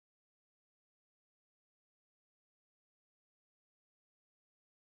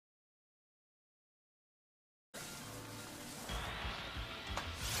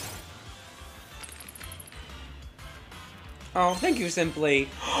Oh, thank you, Simply.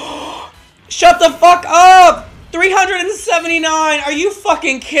 Shut the fuck up! 379! Are you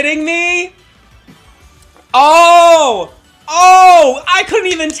fucking kidding me? Oh! Oh! I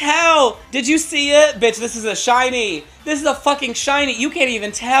couldn't even tell! Did you see it? Bitch, this is a shiny. This is a fucking shiny. You can't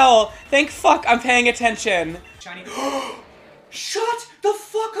even tell. Thank fuck I'm paying attention. Shiny. Shut the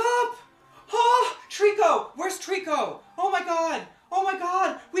fuck up! Oh, Trico! Where's Trico? Oh my god! Oh my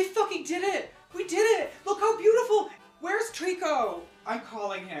god! We fucking did it! We did it! Look how beautiful! Where's Trico? I'm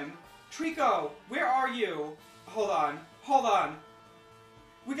calling him. Trico, where are you? Hold on. Hold on.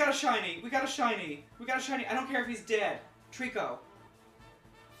 We got a shiny. We got a shiny. We got a shiny. I don't care if he's dead. Trico.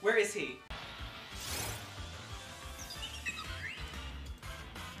 Where is he?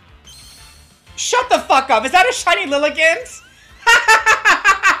 Shut the fuck up! Is that a shiny Lilligant?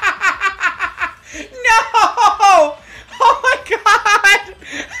 No! Oh my god!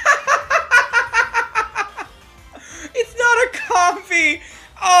 It's not a comfy!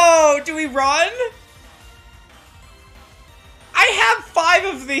 Oh, do we run? I have 5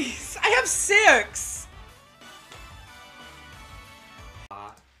 of these! I have 6!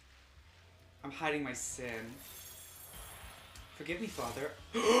 I'm hiding my sin. Forgive me, Father.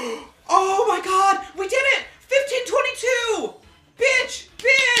 Oh my god! We did it! 1522! Bitch!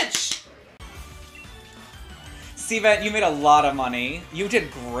 Bitch! Cvent, you made a lot of money. You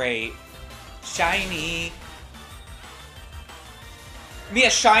did great. Shiny. Me a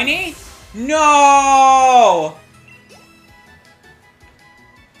shiny? No!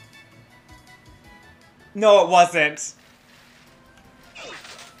 No, it wasn't.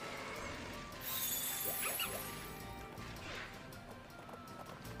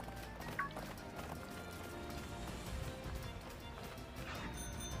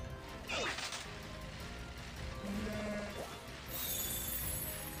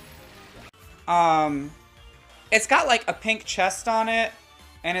 It's got like a pink chest on it,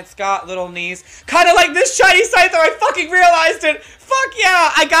 and it's got little knees. Kinda like this shiny Scyther, I fucking realized it! Fuck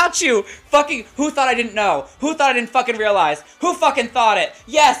yeah, I got you! Fucking, who thought I didn't know? Who thought I didn't fucking realize? Who fucking thought it?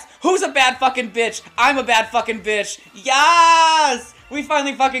 Yes! Who's a bad fucking bitch? I'm a bad fucking bitch! Yes! We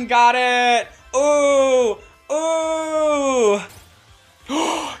finally fucking got it! Ooh! Ooh!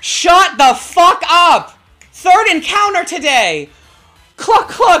 Shut the fuck up! 3rd encounter today! Cluck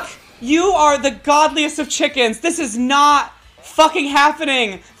cluck! You are the godliest of chickens. This is not fucking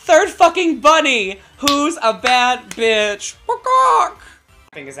happening. 3rd fucking bunny. Who's a bad bitch? I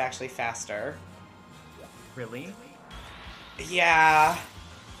think is actually faster. Really? Yeah.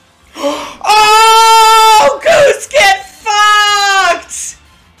 Oh, Goose, get fucked!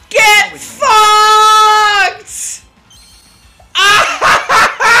 Get fucked!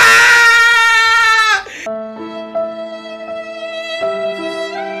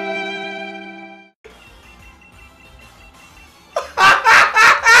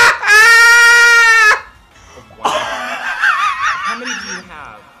 How many do you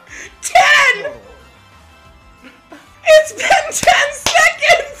have? 10! Total. It's been 10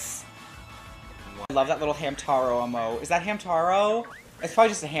 seconds! I love that little Hamtaro emote. Is that Hamtaro? It's probably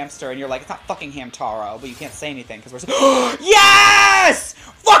just a hamster, and you're like, it's not fucking Hamtaro, but you can't say anything because we're so yes!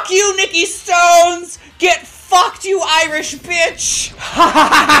 Fuck you, Nikki Stones! Get fucked, you Irish bitch!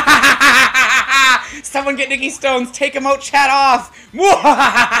 Someone get Nikki Stones, take emote chat off!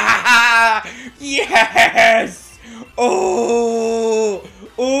 Yes! Oh!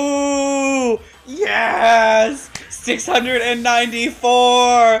 Ooh! Yes!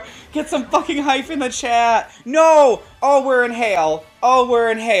 694! Get some fucking hype in the chat! No! Oh, we're in hail. Oh,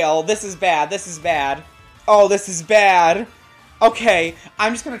 we're in hail. This is bad. This is bad. Oh, this is bad. Okay,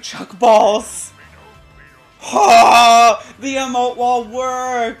 I'm just gonna chuck balls. Oh, the emote wall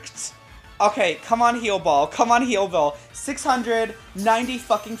worked! Okay, come on, heal ball. Come on, heal ball. 690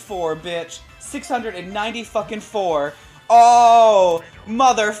 fucking 4, bitch. 690 fucking 4. Oh,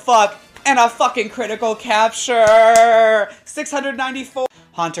 motherfuck. And a fucking critical capture. 694.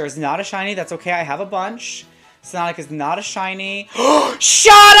 Haunter is not a shiny. That's okay. I have a bunch. Sonic is not a shiny.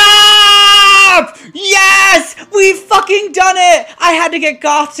 Shut up! Yes! We fucking done it! I had to get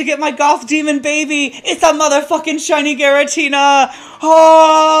Goth to get my Goth Demon baby. It's a motherfucking shiny Garatina. Oh!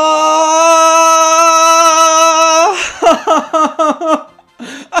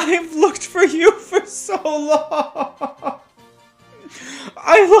 I've looked for you for so long.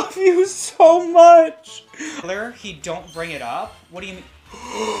 I love you so much. He don't bring it up? What do you mean?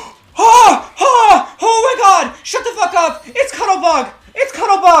 Oh my god! Shut the fuck up! It's Cuddlebug! It's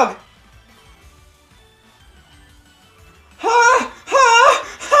Cuddlebug!